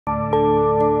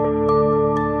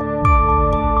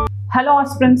Hello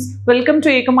aspirants, welcome to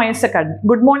Ekam IS Academy.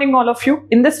 Good morning all of you.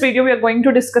 In this video we are going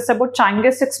to discuss about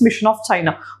Chang'e 6 mission of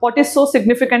China. What is so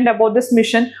significant about this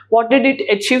mission? What did it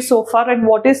achieve so far? And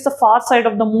what is the far side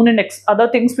of the moon and other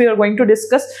things we are going to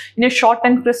discuss in a short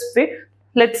and crisp way.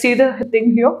 Let's see the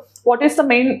thing here. What is the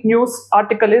main news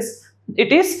article is?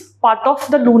 It is part of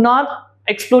the lunar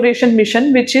exploration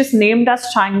mission which is named as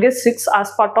Chang'e 6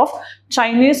 as part of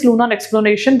Chinese lunar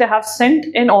exploration. They have sent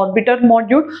an orbiter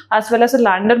module as well as a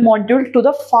lander module to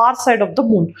the far side of the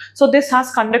moon. So this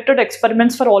has conducted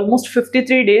experiments for almost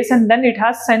 53 days and then it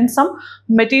has sent some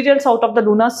materials out of the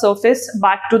lunar surface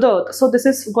back to the earth. So this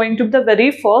is going to be the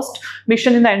very first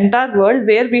mission in the entire world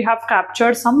where we have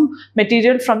captured some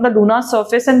material from the lunar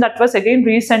surface and that was again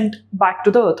resent back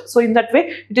to the earth. So in that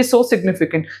way it is so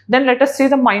significant. Then let us see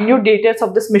the minute details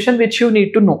of this mission which you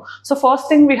need to know. So first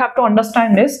thing we have to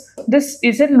understand is this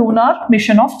is a lunar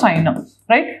mission of China,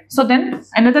 right? So then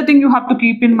another thing you have to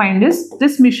keep in mind is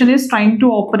this mission is trying to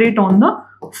operate on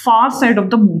the far side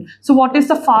of the moon. So what is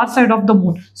the far side of the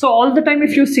moon? So all the time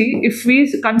if you see, if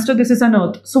we consider this is an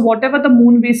earth, so whatever the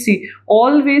moon we see,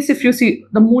 always if you see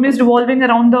the moon is revolving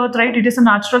around the earth, right? It is a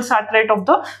natural satellite of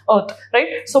the earth, right?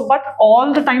 So but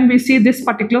all the time we see this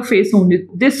particular face only,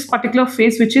 this particular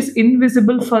face which is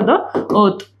invisible for the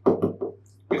earth.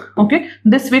 Okay,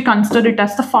 this we consider it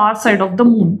as the far side of the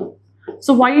moon.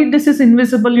 So why this is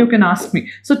invisible, you can ask me.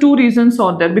 So two reasons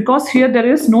are there, because here there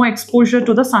is no exposure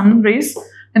to the sun rays,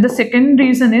 and the second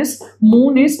reason is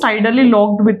moon is tidally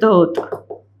locked with the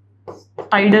earth.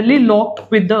 Tidally locked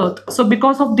with the earth. So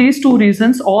because of these two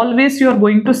reasons, always you are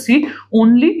going to see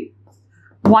only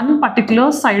one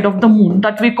particular side of the moon,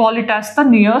 that we call it as the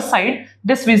near side.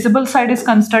 This visible side is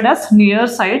considered as near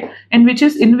side, and which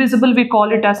is invisible we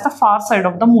call it as the far side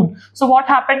of the moon. So what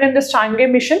happened in this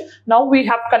Chang'e mission? Now we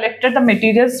have collected the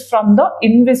materials from the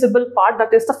invisible part,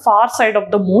 that is the far side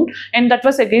of the moon, and that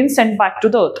was again sent back to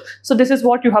the earth. So this is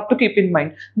what you have to keep in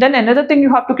mind. Then another thing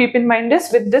you have to keep in mind is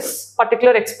with this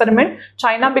particular experiment,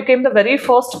 China became the very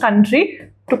first country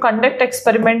to conduct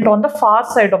experiment on the far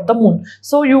side of the moon.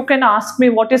 So you can ask me,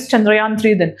 what is Chandrayaan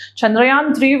 3 then?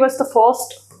 Chandrayaan 3 was the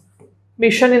first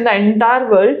mission in the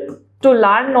entire world to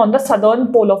land on the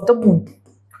southern pole of the moon.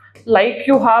 Like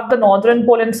you have the northern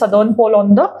pole and southern pole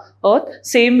on the earth,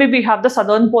 same way we have the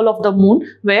southern pole of the moon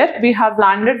where we have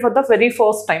landed for the very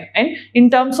first time. And in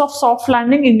terms of soft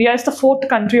landing, India is the fourth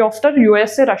country after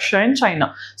USA, Russia and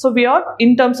China. So we are,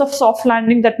 in terms of soft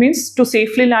landing, that means to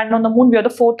safely land on the moon, we are the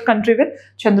fourth country with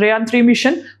Chandrayaan 3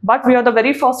 mission, but we are the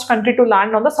very first country to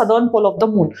land on the southern pole of the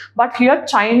moon. But here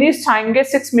Chinese Chang'e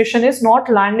 6 mission is not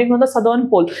landing on the southern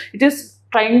pole. It is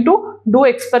trying to do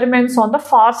experiments on the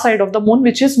far side of the moon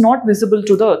which is not visible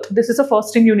to the earth. This is the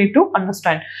first thing you need to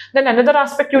understand. Then another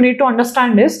aspect you need to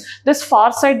understand is this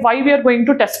far side, why we are going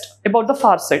to test about the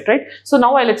far side, right? So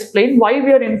now I'll explain why we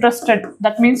are interested.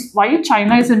 That means why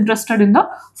China is interested in the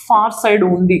far side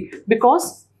only.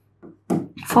 Because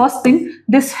first thing,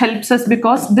 this helps us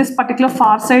because this particular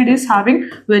far side is having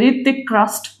very thick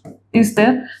crust is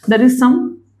there. There is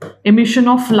some emission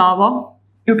of lava,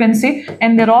 you can see,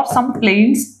 and there are some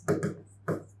plains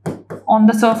on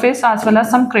the surface as well as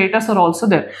some craters are also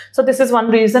there. So this is one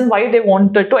reason why they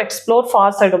wanted to explore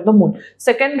far side of the moon.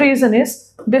 Second reason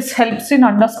is this helps in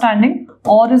understanding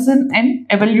origin and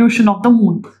evolution of the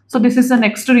moon. So this is the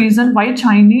next reason why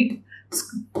Chinese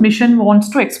mission wants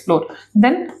to explore.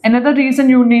 Then another reason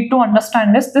you need to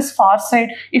understand is this far side.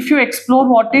 If you explore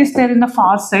what is there in the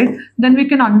far side, then we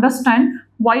can understand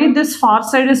why this far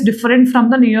side is different from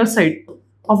the near side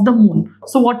of the moon.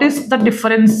 So what is the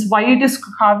difference? Why it is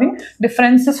having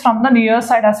differences from the near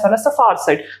side as well as the far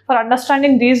side? For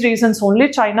understanding these reasons only,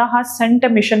 China has sent a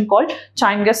mission called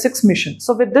Chang'e 6 mission.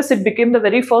 So with this, it became the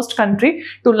very first country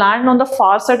to land on the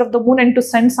far side of the moon and to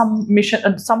send some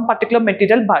mission, some particular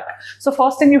material back. So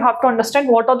first thing you have to understand,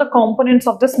 what are the components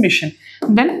of this mission?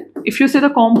 Then if you see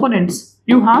the components,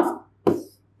 you have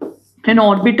an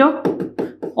orbiter.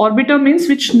 Orbiter means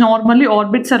which normally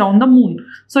orbits around the moon.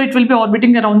 So it will be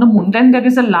orbiting around the moon. Then there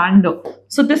is a lander.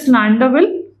 So this lander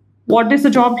will, what is the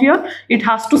job here? It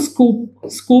has to scoop.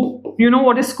 You know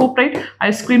what is scoop, right?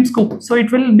 Ice cream scoop. So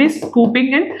it will be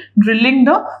scooping and drilling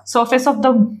the surface of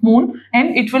the moon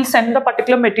and it will send the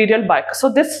particular material back.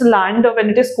 So this lander, when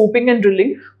it is scooping and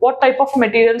drilling, what type of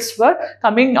materials were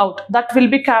coming out? That will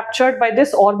be captured by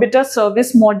this orbiter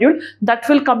service module that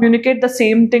will communicate the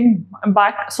same thing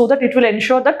back, so that it will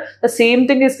ensure that the same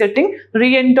thing is getting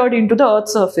re-entered into the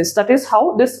Earth's surface. That is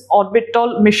how this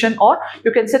orbital mission, or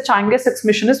you can say Chang'e 6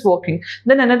 mission, is working.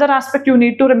 Then another aspect you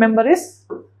need to remember is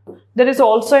there is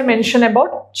also a mention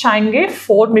about Chang'e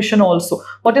 4 mission also.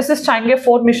 What is this Chang'e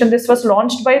 4 mission? This was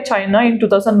launched by China in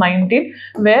 2019,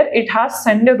 where it has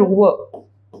sent a rover,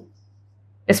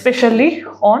 especially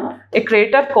on a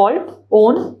crater called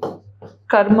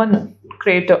Karman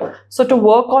crater. So to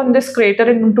work on this crater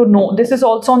and to know, this is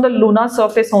also on the lunar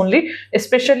surface only,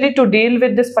 especially to deal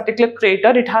with this particular crater,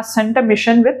 it has sent a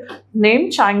mission with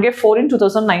name Chang'e 4 in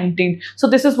 2019. So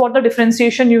this is what the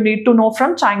differentiation you need to know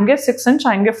from Chang'e 6 and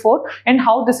Chang'e 4, and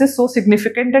how this is so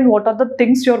significant, and what are the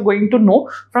things you are going to know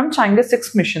from Chang'e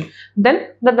 6 mission. Then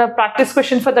the practice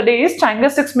question for the day is, Chang'e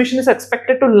 6 mission is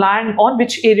expected to land on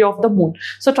which area of the moon?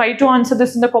 So try to answer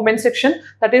this in the comment section.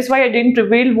 That is why I didn't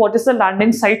reveal what is the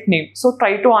landing site name. So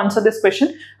try to answer this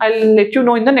question. I'll let you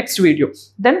know in the next video.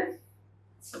 Then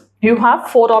you have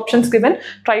 4 options given.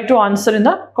 Try to answer in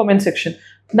the comment section.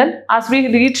 Then as we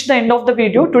reach the end of the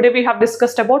video, today we have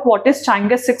discussed about what is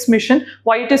Chang'e 6 mission,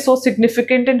 why it is so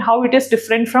significant, and how it is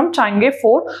different from Chang'e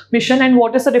 4 mission, and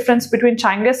what is the difference between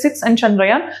Chang'e 6 and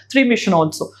Chandrayaan 3 mission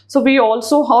also. So we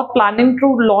also are planning to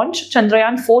launch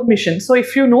Chandrayaan 4 mission. So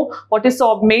if you know what is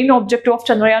the main objective of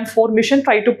Chandrayaan 4 mission,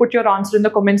 try to put your answer in the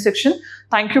comment section.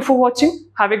 Thank you for watching.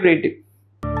 Have a great day.